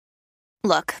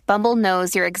Look, Bumble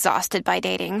knows you're exhausted by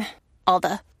dating. All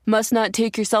the must not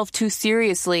take yourself too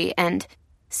seriously and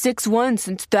 6'1"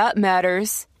 since that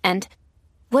matters. And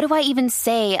what do I even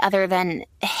say other than,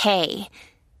 hey?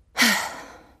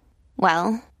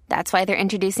 Well, that's why they're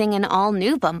introducing an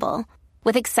all-new Bumble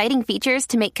with exciting features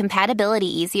to make compatibility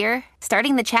easier,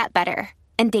 starting the chat better,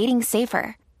 and dating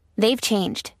safer. They've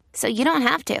changed, so you don't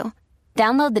have to.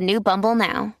 Download the new Bumble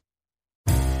now.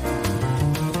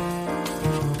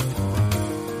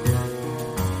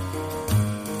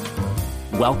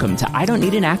 Welcome to I Don't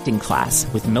Need an Acting Class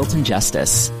with Milton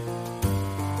Justice.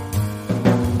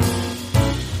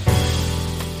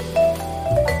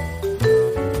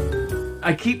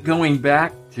 I keep going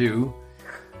back to,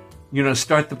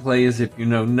 start the play as if you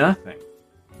know nothing.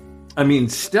 I mean,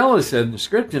 Stella said in the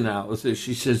script analysis,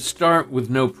 she said, start with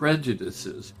no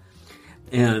prejudices.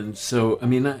 And so,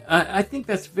 I think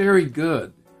that's very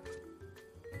good.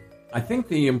 I think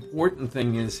the important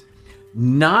thing is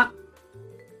not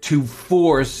to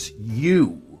force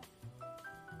you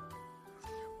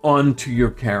onto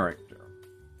your character.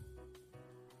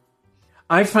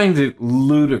 I find it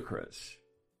ludicrous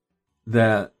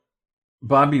that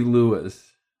Bobby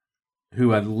Lewis,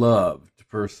 who I loved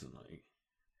personally,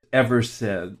 ever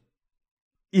said,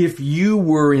 if you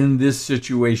were in this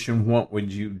situation, what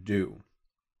would you do?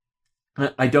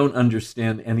 I don't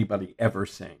understand anybody ever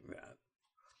saying that.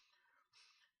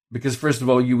 Because first of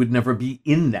all, you would never be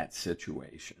in that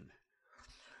situation.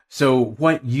 So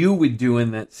what you would do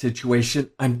in that situation,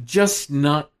 I'm just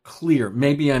not clear.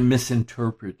 Maybe I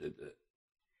misinterpreted it.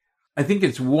 I think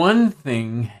it's one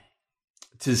thing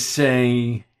to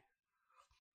say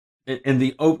in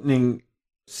the opening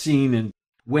scene in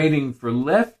Waiting for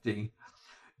Lefty,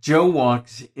 Joe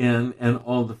walks in and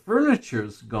all the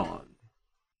furniture's gone.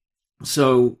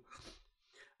 So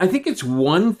I think it's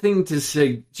one thing to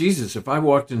say, Jesus, if I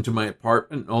walked into my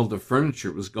apartment and all the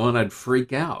furniture was gone, I'd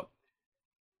freak out.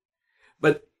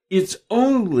 But it's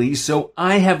only so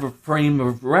I have a frame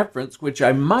of reference which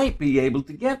I might be able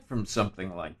to get from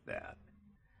something like that.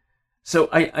 So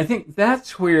I think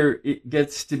that's where it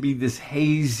gets to be this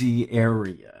hazy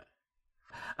area.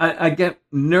 I get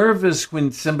nervous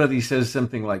when somebody says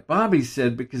something like Bobby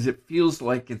said because it feels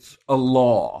like it's a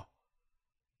law.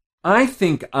 I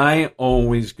think I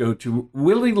always go to,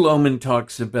 Willie Loman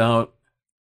talks about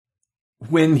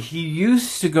when he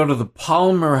used to go to the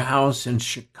Palmer House in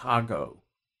Chicago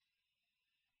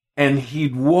and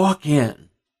he'd walk in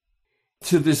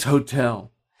to this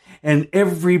hotel and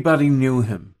everybody knew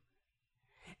him.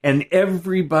 And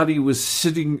everybody was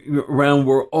sitting around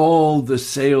were all the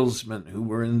salesmen who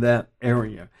were in that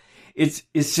area. It's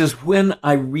just when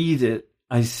I read it,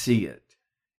 I see it.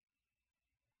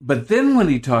 But then when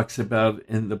he talks about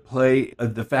in the play,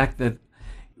 the fact that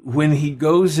when he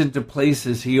goes into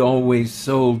places he always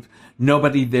sold,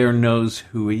 nobody there knows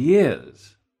who he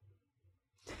is.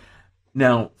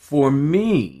 Now, for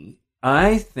me,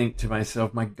 I think to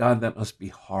myself, my God, that must be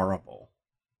horrible.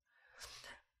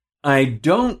 I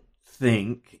don't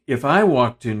think if I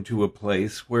walked into a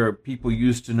place where people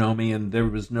used to know me and there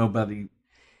was nobody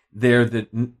there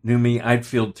that knew me, I'd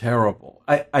feel terrible.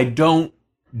 I don't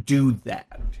do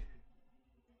that.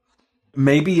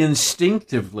 Maybe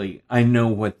instinctively I know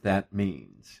what that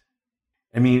means.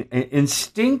 I mean,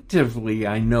 instinctively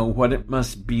I know what it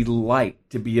must be like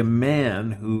to be a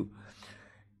man who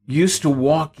used to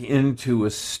walk into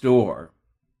a store.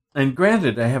 And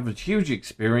granted, I have a huge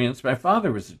experience. My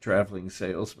father was a traveling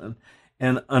salesman.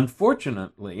 And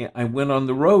unfortunately, I went on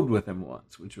the road with him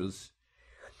once, which was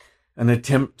an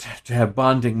attempt to have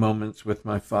bonding moments with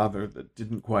my father that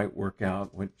didn't quite work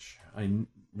out, which I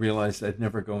realized I'd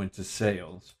never go into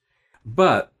sales.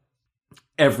 But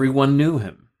everyone knew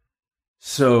him.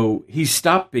 So he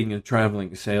stopped being a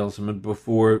traveling salesman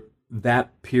before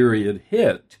that period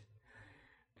hit.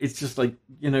 It's just like,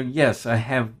 yes, I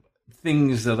have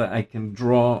things that I can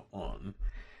draw on.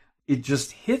 It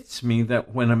just hits me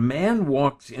that when a man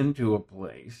walks into a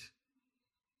place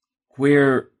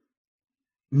where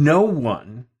no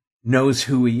one knows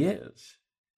who he is,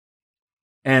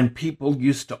 and people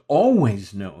used to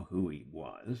always know who he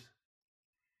was,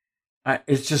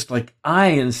 it's just like I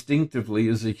instinctively,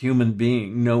 as a human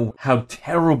being, know how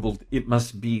terrible it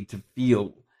must be to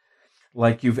feel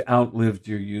like you've outlived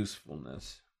your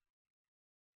usefulness.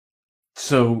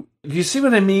 So, you see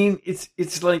what I mean?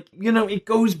 It's like, it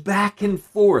goes back and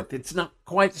forth. It's not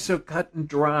quite so cut and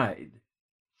dried.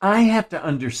 I have to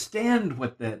understand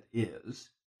what that is.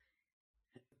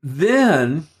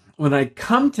 Then, when I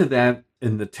come to that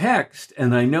in the text,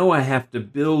 and I know I have to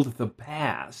build the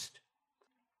past,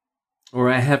 or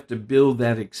I have to build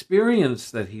that experience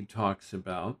that he talks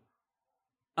about,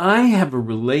 I have a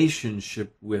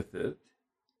relationship with it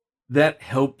that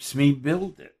helps me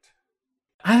build it.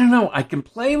 I don't know. I can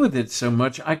play with it so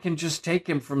much. I can just take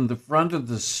him from the front of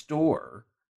the store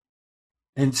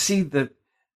and see that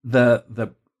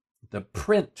the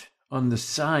print on the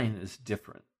sign is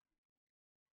different.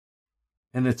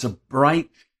 And it's a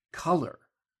bright color.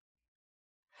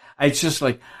 It's just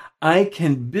like I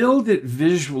can build it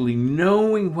visually,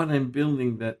 knowing what I'm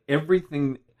building, that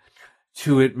everything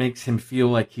to it makes him feel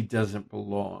like he doesn't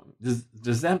belong.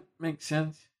 Does that make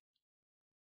sense?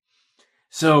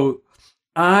 So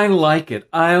I like it.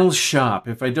 I'll shop.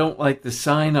 If I don't like the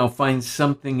sign, I'll find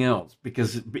something else,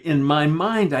 because in my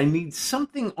mind, I need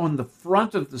something on the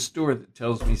front of the store that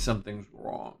tells me something's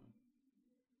wrong.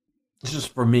 It's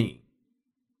just for me.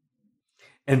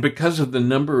 And because of the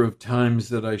number of times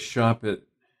that I shop at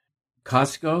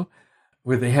Costco,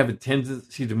 where they have a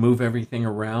tendency to move everything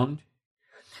around,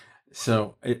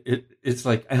 so it's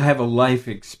like I have a life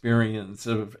experience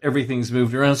of everything's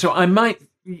moved around. So I might,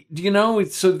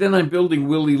 so then I'm building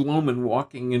Willie Loman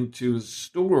walking into a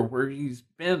store where he's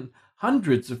been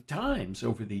hundreds of times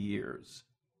over the years.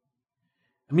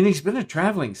 I mean, he's been a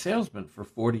traveling salesman for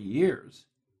 40 years.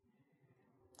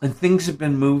 And things have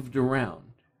been moved around.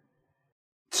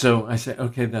 So I say,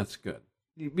 okay, that's good.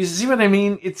 You see what I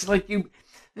mean? It's like you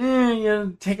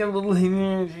take a little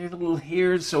here, take a little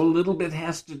here. So a little bit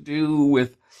has to do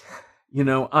with,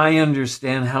 I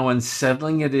understand how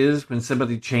unsettling it is when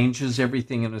somebody changes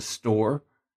everything in a store.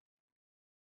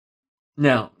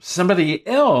 Now, somebody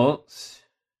else,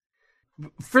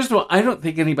 first of all, I don't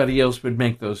think anybody else would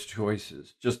make those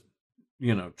choices, just,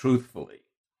 truthfully.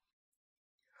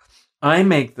 I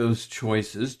make those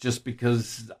choices just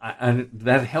because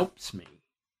that helps me.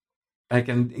 I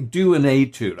can do an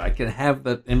etude. I can have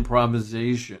that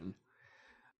improvisation.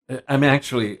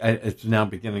 It's now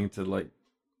beginning to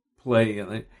play,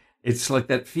 and it's like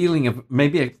that feeling of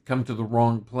maybe I come to the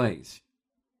wrong place.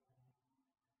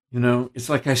 It's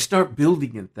like I start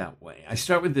building it that way. I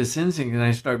start with this instinct and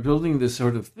I start building this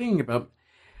sort of thing about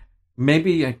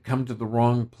maybe I come to the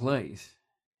wrong place.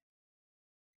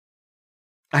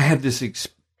 I had this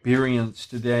experience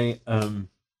today.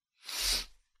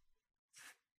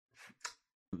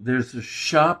 There's a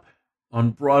shop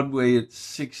on Broadway at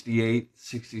 68,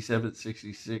 67,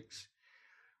 66,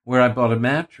 where I bought a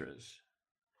mattress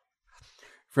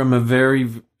from a very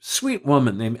sweet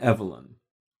woman named Evelyn.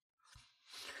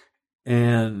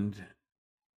 And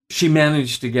she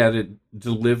managed to get it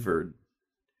delivered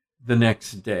the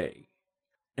next day.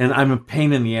 And I'm a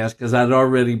pain in the ass because I'd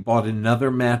already bought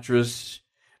another mattress,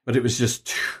 but it was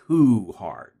just too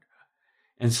hard.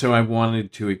 And so I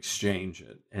wanted to exchange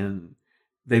it. And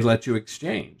they let you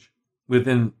exchange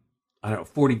within,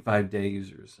 45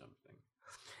 days or something.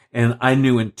 And I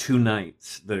knew in 2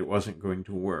 nights that it wasn't going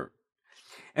to work.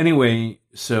 Anyway,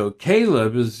 so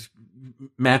Caleb is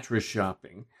mattress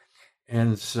shopping.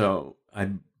 And so I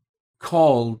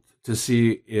called to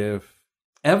see if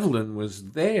Evelyn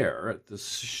was there at the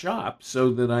shop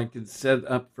so that I could set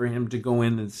up for him to go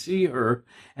in and see her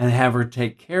and have her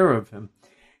take care of him.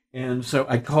 And so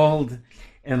I called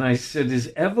and I said,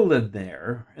 is Evelyn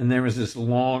there? And there was this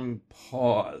long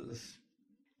pause.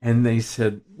 And they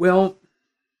said, well,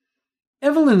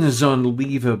 Evelyn is on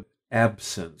leave of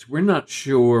absence. We're not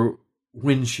sure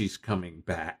when she's coming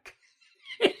back.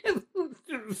 It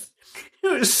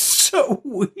was so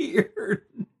weird.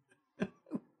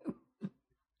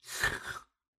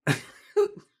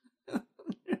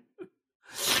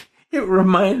 It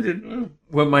reminded me of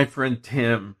what my friend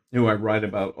Tim, who I write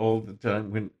about all the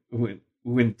time,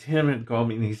 when Tim had called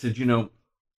me and he said,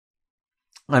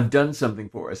 I've done something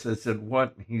for us. I said,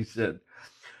 what? He said,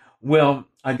 well,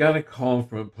 I got a call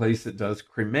from a place that does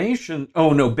cremation.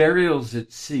 Oh, no, burials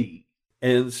at sea.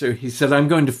 And so he said, I'm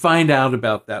going to find out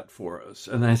about that for us.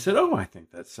 And I said, oh, I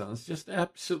think that sounds just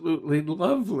absolutely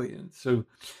lovely. And so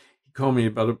he called me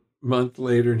about a month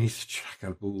later and he said, I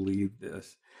can't believe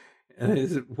this. And I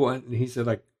said, what? And he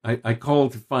said, I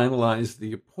called to finalize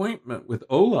the appointment with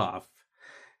Olaf.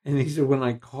 And he said, when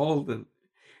I called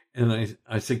and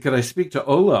I said, could I speak to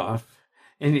Olaf?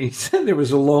 And he said, there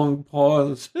was a long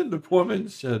pause. And the woman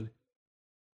said,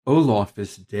 Olaf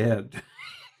is dead.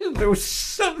 And there was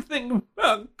something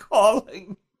about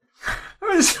calling. There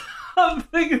was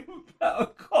something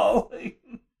about calling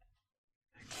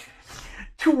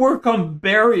to work on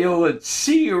burial at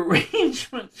sea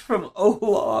arrangements from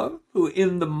Olaf, who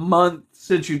in the month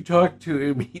since you talked to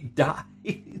him, he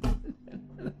died.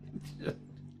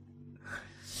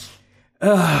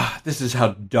 This is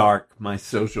how dark my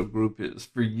social group is.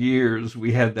 For years,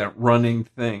 we had that running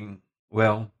thing.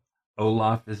 Well,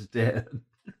 Olaf is dead.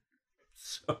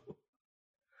 So,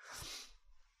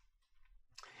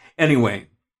 anyway,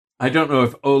 I don't know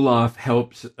if Olaf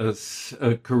helps us,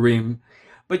 Kareem,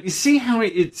 but you see how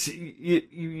it's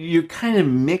you kind of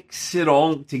mix it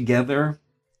all together.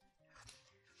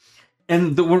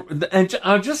 And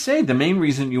I'll just say the main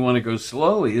reason you want to go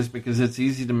slowly is because it's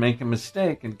easy to make a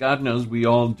mistake, and God knows we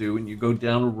all do. And you go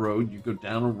down a road, you go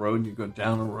down a road, you go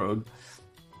down a road,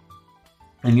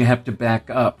 and you have to back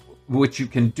up, which you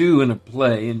can do in a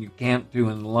play and you can't do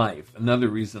in life. Another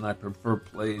reason I prefer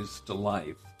plays to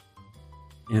life.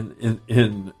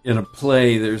 In a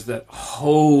play, there's that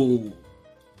whole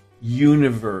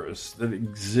universe that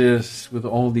exists with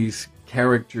all these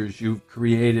characters you've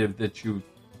created that you've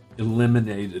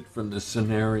eliminated from the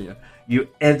scenario. You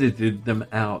edited them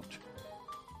out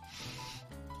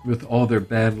with all their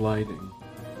bad lighting.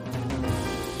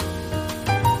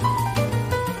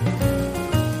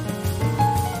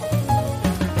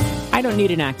 I Don't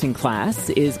Need an Acting Class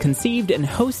is conceived and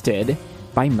hosted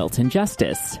by Milton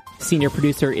Justice. Senior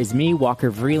producer is me,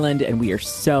 Walker Vreeland, and we are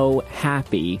so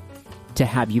happy to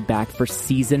have you back for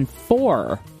Season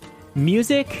 4.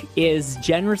 Music is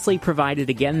generously provided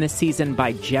again this season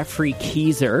by Jeffrey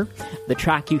Keezer. The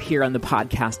track you hear on the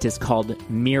podcast is called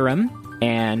Miriam,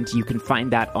 and you can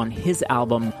find that on his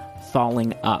album,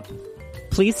 Falling Up.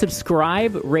 Please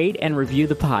subscribe, rate, and review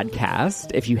the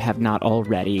podcast if you have not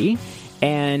already.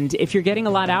 And if you're getting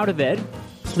a lot out of it,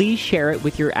 please share it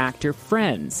with your actor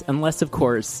friends, unless, of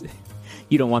course,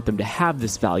 you don't want them to have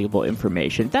this valuable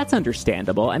information. That's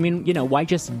understandable. I mean, why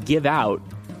just give out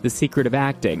the secret of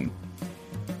acting?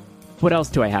 What else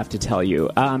do I have to tell you?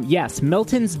 Yes,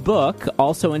 Milton's book,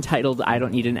 also entitled I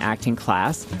Don't Need an Acting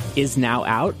Class, is now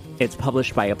out. It's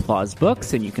published by Applause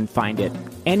Books, and you can find it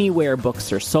anywhere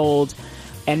books are sold.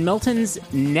 And Milton's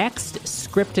next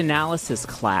script analysis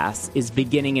class is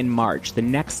beginning in March. The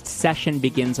next session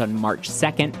begins on March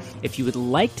 2nd. If you would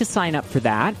like to sign up for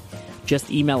that,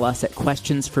 just email us at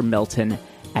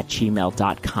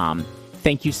questionsformilton@gmail.com.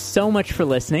 Thank you so much for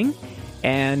listening,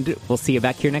 and we'll see you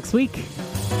back here next week.